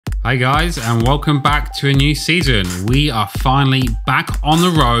Hi guys, and welcome back to a new season. We are finally back on the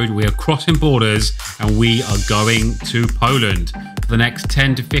road. We are crossing borders and we are going to Poland. For the next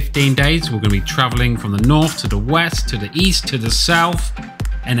 10 to 15 days, we're going to be traveling from the north to the west, to the east, to the south,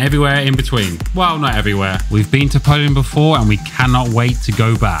 and everywhere in between. Well, not everywhere. We've been to Poland before and we cannot wait to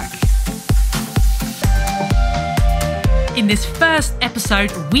go back. In this first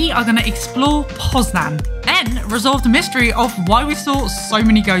episode, we are going to explore Poznan and resolve the mystery of why we saw so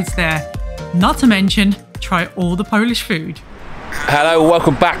many goats there. Not to mention, try all the Polish food. Hello,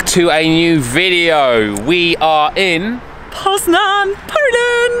 welcome back to a new video. We are in Poznan,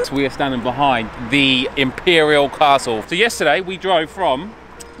 Poland! We are standing behind the Imperial Castle. So yesterday we drove from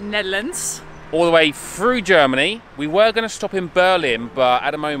Netherlands all the way through Germany. We were going to stop in Berlin, but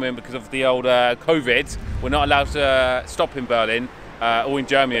at the moment, because of the old COVID, we're not allowed to stop in Berlin or in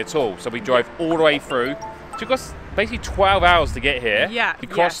Germany at all. So we drove all the way through. It took us basically 12 hours to get here. Yeah, we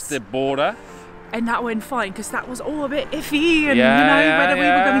crossed the border. And that went fine because that was all a bit iffy, and whether we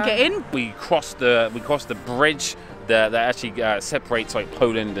were going to get in. We crossed the bridge that actually separates like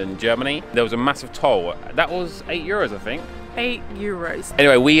Poland and Germany. There was a massive toll. That was €8, I think. €8.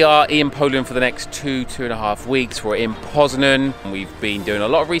 Anyway, we are in Poland for the next 2.5 weeks. We're in Poznan. We've been doing a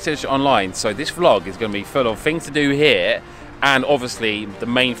lot of research online, so this vlog is going to be full of things to do here. And obviously, the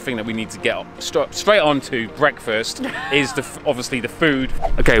main thing that we need to get straight on to breakfast is obviously the food.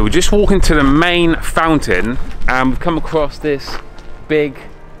 Okay, we're just walking to the main fountain, and we've come across this big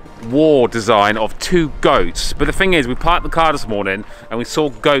war design of 2 goats. But the thing is, we parked the car this morning, and we saw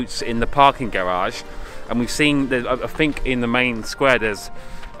goats in the parking garage. And we've seen, I think in the main square, there's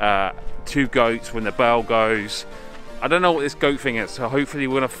 2 goats when the bell goes. I don't know what this goat thing is, so hopefully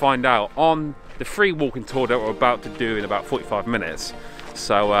we're going to find out on the free walking tour that we're about to do in about 45 minutes.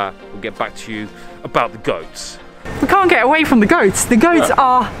 So we'll get back to you about the goats. We can't get away from the goats. The goats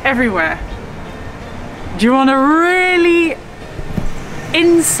are everywhere. Do you want a really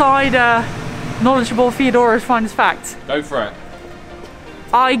insider, knowledgeable Theodora's finest fact? Go for it.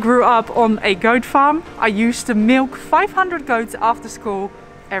 I grew up on a goat farm. I used to milk 500 goats after school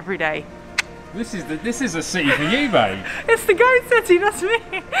every day. This is a city for you, babe. It's the goat city, that's me.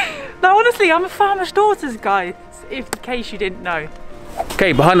 No, honestly, I'm a farmer's daughter, guys, in case you didn't know.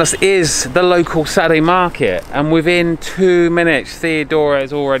 Okay, behind us is the local Saturday market, and within 2 minutes, Theodora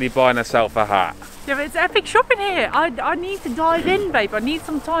is already buying herself a hat. Yeah, but it's epic shopping here. I need to dive in, babe. I need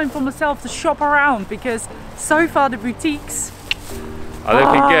some time for myself to shop around because so far the boutiques are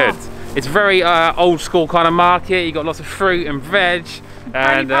looking good. It's very old school kind of market. You got lots of fruit and veg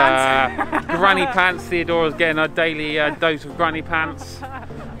and granny pants. Theodora's getting her daily dose of granny pants.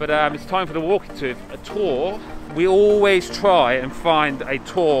 But it's time for the walking tour. We always try and find a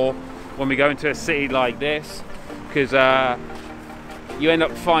tour when we go into a city like this, because you end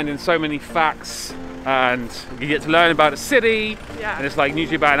up finding so many facts and you get to learn about the city. Yeah. And it's like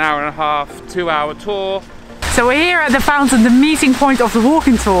usually about an hour and a half, 2-hour tour. So we're here at the fountain, the meeting point of the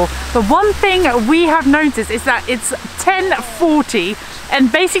walking tour. But one thing we have noticed is that it's 10:40 and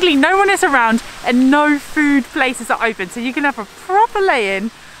basically no one is around and no food places are open. So you can have a proper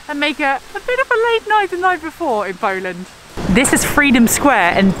lay-in and make a bit of a late night the night before in Poland. This is Freedom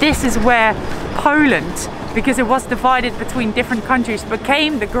Square, and this is where Poland, because it was divided between different countries,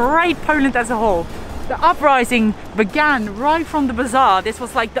 became the great Poland as a whole. The uprising began right from the bazaar. This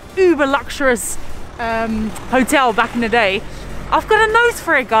was like the uber luxurious hotel back in the day. I've got a nose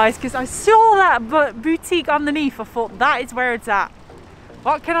for it, guys, because I saw that boutique underneath. I thought that is where it's at.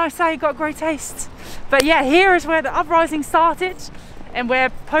 What can I say? Got great taste. But yeah, here is where the uprising started and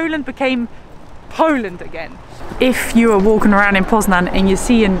where Poland became Poland again. If you are walking around in Poznan and you're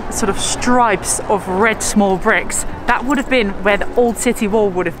seeing sort of stripes of red small bricks, that would have been where the old city wall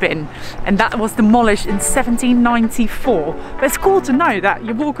would have been, and that was demolished in 1794. But it's cool to know that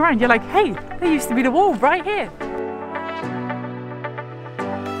you walk around, you're like, hey, there used to be the wall right here.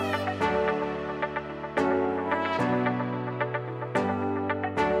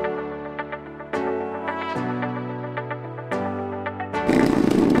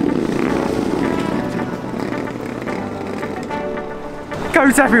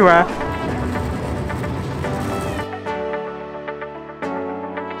 Goes everywhere.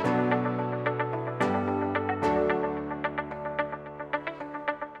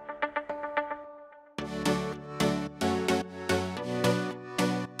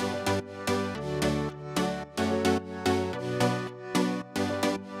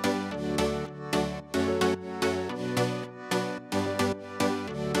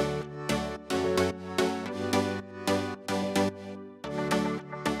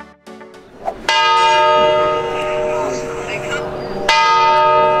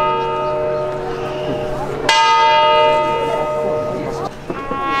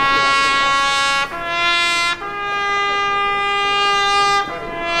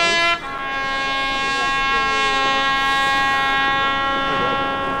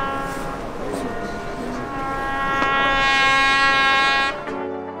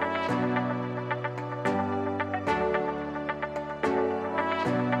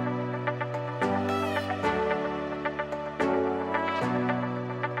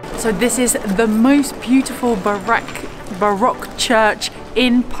 So this is the most beautiful Baroque church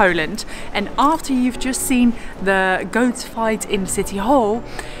in Poland, and after you've just seen the goats fight in City Hall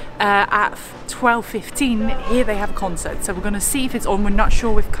at 12:15, here they have a concert. So we're going to see if it's on. We're not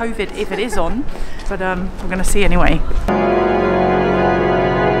sure with COVID if it is on, but we're going to see anyway.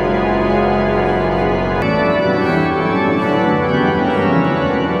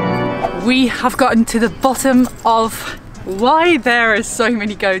 We have gotten to the bottom of why there are so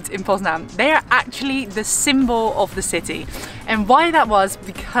many goats in Poznan. They are actually the symbol of the city. And why that was,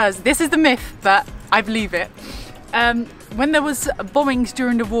 because this is the myth, but I believe it. When there was bombings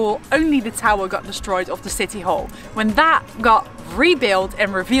during the war, only the tower got destroyed of the city hall. When that got rebuilt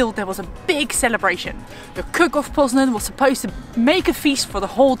and revealed, there was a big celebration. The cook of Poznan was supposed to make a feast for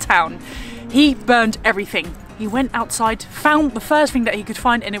the whole town. He burned everything. He went outside, found the first thing that he could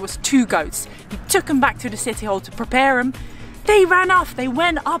find, and it was 2 goats. He took them back to the city hall to prepare them. They ran off, they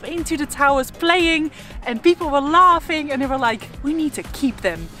went up into the towers playing, and people were laughing, and they were like, we need to keep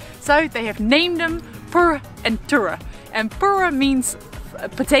them. So they have named them Pur and Tura. And Pura means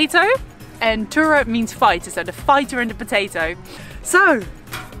potato, and Tura means fighter, so the fighter and the potato. So,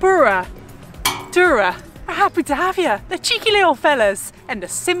 Pura, Tura, we're happy to have you. The cheeky little fellas, and the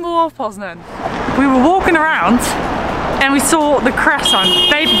symbol of Poznan. We were walking around and we saw the crescent.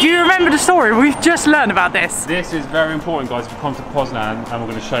 Babe, do you remember the story? We've just learned about this. This is very important, guys, if you come to Poznan, and we're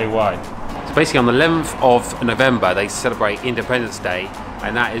going to show you why. So basically on the 11th of November they celebrate Independence Day,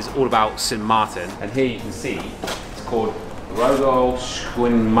 and that is all about St. Martin. And here you can see it's called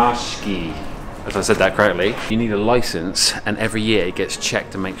Rogoszwinmaszki. If I said that correctly. You need a license, and every year it gets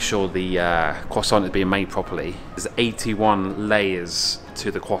checked to make sure the croissant is being made properly. There's 81 layers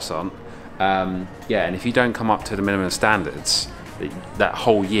to the croissant. Yeah, and if you don't come up to the minimum standards, that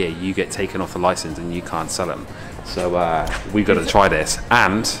whole year you get taken off the license and you can't sell them. So we've got to try this,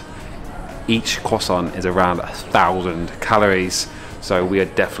 and each croissant is around 1,000 calories, so we are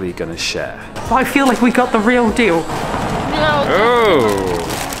definitely going to share. I feel like we got the real deal.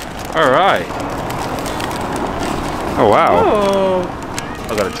 Oh, all right. Oh wow. Oh.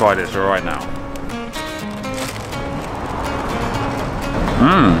 I've got to try this right now.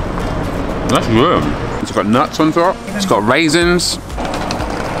 That's good. It's got nuts on top. It's got raisins.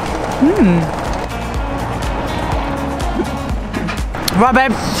 Right,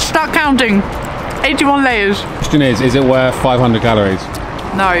 babe, start counting. 81 layers. Question is it worth 500 calories?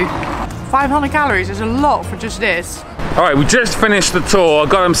 No. 500 calories is a lot for just this. All right, we just finished the tour. I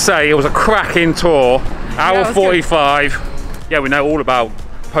got to say, it was a cracking tour. Hour 45. Good. Yeah, we know all about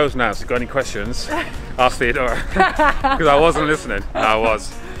Poznan. So if you've got any questions, ask Theodora. Because I wasn't listening. No, I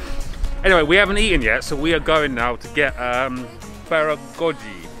was. Anyway, we haven't eaten yet, so we are going now to get pierogi.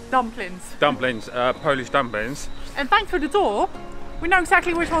 Dumplings. Dumplings, Polish dumplings. And thanks for the tour. We know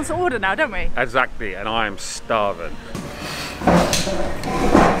exactly which ones to order now, don't we? Exactly, and I am starving.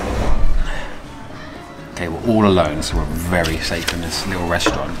 Okay, we're all alone, so we're very safe in this little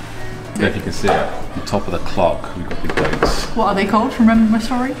restaurant. I don't know if you can see it. On top of the clock, we've got the goats. What are they called? Remember my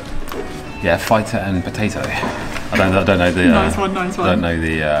story? Yeah, fighter and potato. I don't know the. Nice one. I don't know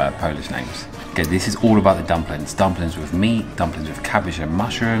the Polish names. Okay, this is all about the dumplings. Dumplings with meat, dumplings with cabbage and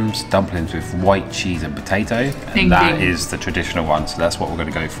mushrooms, dumplings with white cheese and potato. And that is the traditional one, so that's what we're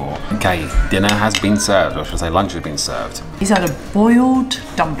going to go for. Okay, dinner has been served, or should I say lunch has been served. These are the boiled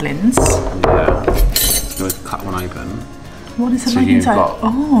dumplings. Yeah. So we'll cut one open. What is it so like you've inside? got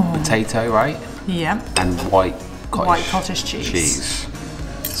potato, right? Yeah. And white cottage cheese.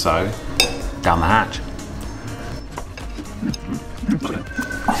 So, down the hatch.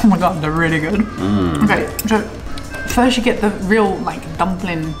 Oh my god, they're really good. Okay, so first you get the real like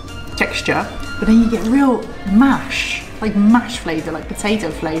dumpling texture, but then you get real mash, like mash flavour, like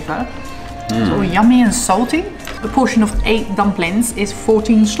potato flavour. It's all yummy and salty. A portion of 8 dumplings is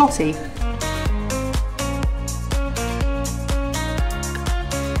 14 zloty.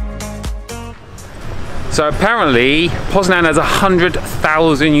 So apparently Poznan has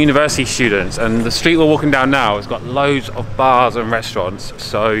 100,000 university students, and the street we're walking down now has got loads of bars and restaurants.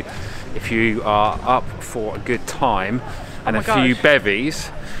 So if you are up for a good time and a few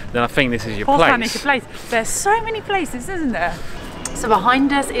bevies, then I think this is your place. Poznan is your place. There's so many places, isn't there? So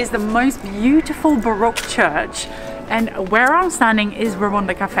behind us is the most beautiful Baroque church, and where I'm standing is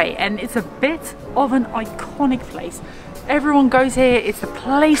Rwanda Cafe, and it's a bit of an iconic place. Everyone goes here, it's the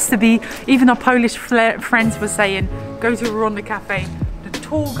place to be. Even our Polish friends were saying, go to Rwanda Cafe. The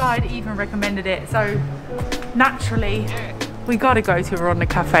tour guide even recommended it. So naturally, we gotta go to Rwanda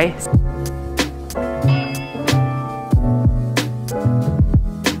Cafe.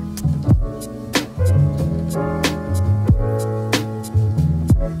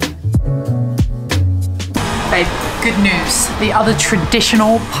 babe, good news. The other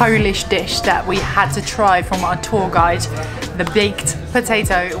traditional Polish dish that we had to try from our tour guide, the baked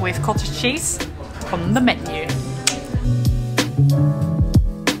potato with cottage cheese, on the menu.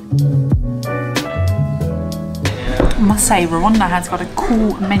 I must say, Rwanda has got a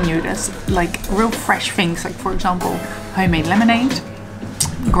cool menu. There's like real fresh things, like for example, homemade lemonade.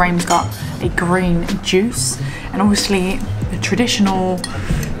 Graham's got a green juice, and obviously the traditional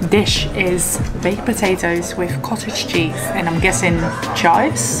dish is baked potatoes with cottage cheese, and I'm guessing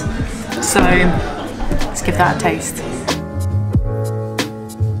chives. So let's give that a taste.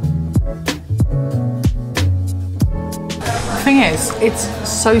 The thing is, it's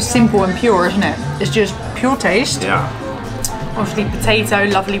so simple and pure, isn't it? It's just pure taste. Yeah. Obviously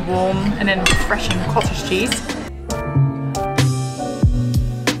potato, lovely warm, and then refreshing cottage cheese.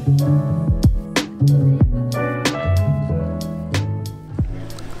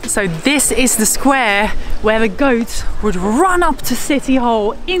 So this is the square where the goats would run up to City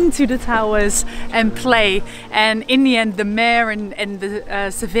Hall into the towers and play. And in the end, the mayor and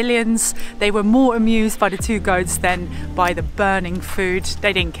the civilians, they were more amused by the two goats than by the burning food.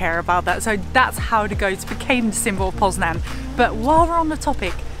 They didn't care about that. So that's how the goats became the symbol of Poznan. But while we're on the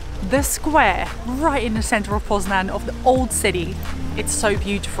topic, the square right in the center of Poznan, of the old city, it's so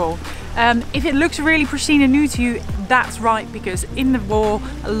beautiful. If it looks really pristine and new to you, that's right, because in the war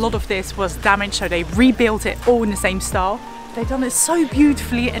a lot of this was damaged, so they rebuilt it all in the same style. They've done it so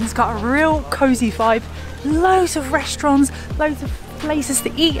beautifully, and it's got a real cozy vibe. Loads of restaurants, loads of places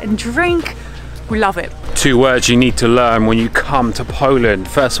to eat and drink. We love it. 2 words you need to learn when you come to Poland.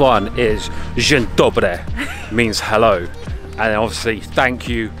 First one is dzień dobry, means hello. And obviously thank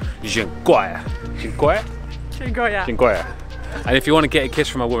you, dziękuję. Dziękuję? Dziękuję. Dziękuję. And if you want to get a kiss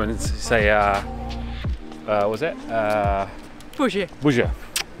from a woman, say, what was it? Buzie. Buzie.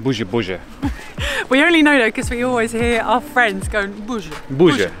 Buzie, buzie. We only know that because we always hear our friends going buzie.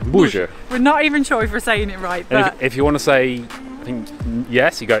 Buzie, buzie. We're not even sure if we're saying it right. And But if you want to say, I think,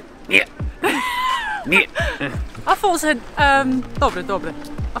 yes, you go, yeah. Yeah. I thought it said, dobre, dobre.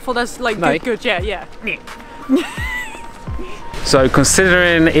 I thought that's like No. good, yeah, yeah. So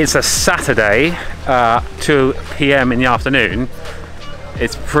considering it's a Saturday, 2 PM in the afternoon,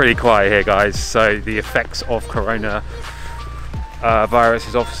 it's pretty quiet here, guys. So the effects of corona virus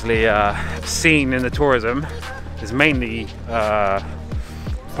is obviously seen in the tourism. There's mainly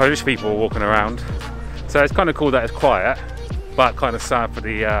Polish people walking around. So it's kind of cool that it's quiet, but kind of sad for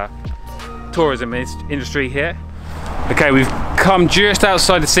the tourism industry here. Okay, we've come just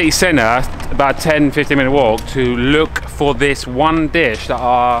outside the city centre, about a 10-15 minute walk, to look for this one dish that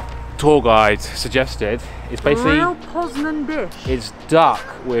our tour guide suggested. It's basically Real Poznan dish. it's duck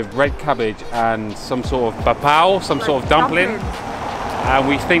with red cabbage and some sort of papao, some sort of dumpling. And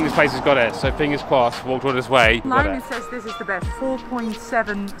we think this place has got it, so fingers crossed, walked all this way. It says this is the best,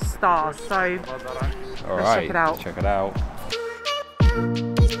 4.7 stars, so All let's right, check it out. Check it out.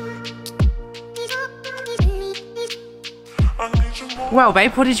 Well,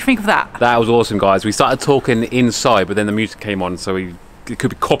 babe, what did you think of that? That was awesome, guys. We started talking inside, but then the music came on, so it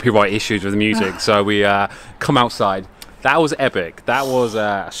could be copyright issues with the music. So we come outside. That was epic. That was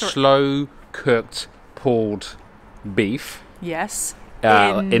slow cooked pulled beef. Yes.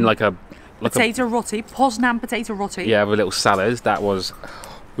 In like a potato roti, Poznan potato roti. Yeah, with little salads. That was.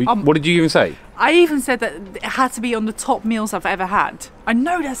 What did you even say? I even said that it had to be on the top meals I've ever had. I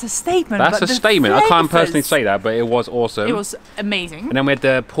know that's a statement. That's but a statement. I can't personally flavours- say that, but it was awesome. It was amazing. And then we had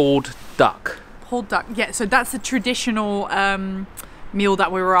the pulled duck. Pulled duck. Yeah, so that's the traditional meal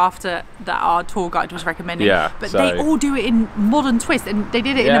that we were after, that our tour guide was recommending. Yeah, but so- they all do it in modern twist, and they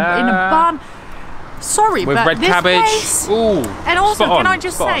did it in a bun. Sorry, With but red this cabbage. place, Ooh. and also, spot can on, I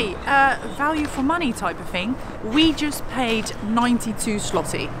just spot say, on. value for money type of thing. We just paid 92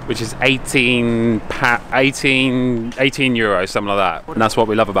 zloty. Which is 18 euros, something like that. And that's what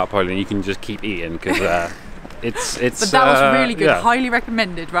we love about Poland. You can just keep eating because it's. But that was really good. Yeah. Highly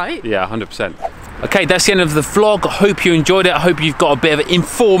recommended, right? Yeah, 100%. Okay, that's the end of the vlog. I hope you enjoyed it. I hope you've got a bit of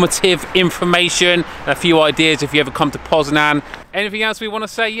informative information, a few ideas if you ever come to Poznan. Anything else we want to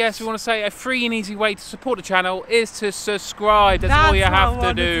say? Yes, we want to say a free and easy way to support the channel is to subscribe. That's all you have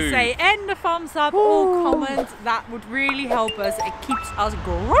to do. Say, and the thumbs up or comment. That would really help us. It keeps us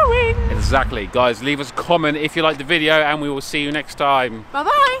growing. Exactly. Guys, leave us a comment if you like the video, and we will see you next time. Bye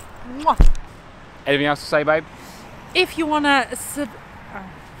bye. Mwah. Anything else to say, babe? If you wanna,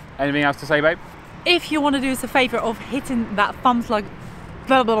 Anything else to say, babe? if you wanna do us a favour of hitting that thumbs like,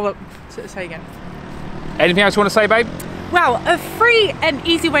 blah blah blah. Say again. Anything else you want to say, babe? Well, a free and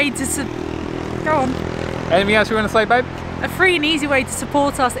easy way to go on. Anything else you want to say, babe? A free and easy way to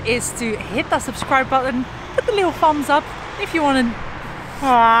support us is to hit that subscribe button, put the little thumbs up if you want to.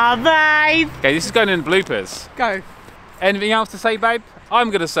 Ah, babe. Okay, this is going in the bloopers. Go. Anything else to say, babe?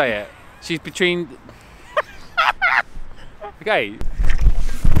 I'm gonna say it. She's between. Okay.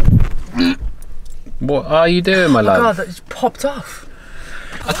 What are you doing, my love? Oh God, that just popped off.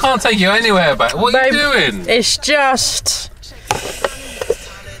 I can't take you anywhere, babe. What are you doing? It's just.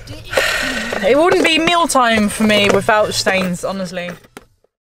 It wouldn't be mealtime for me without stains, honestly.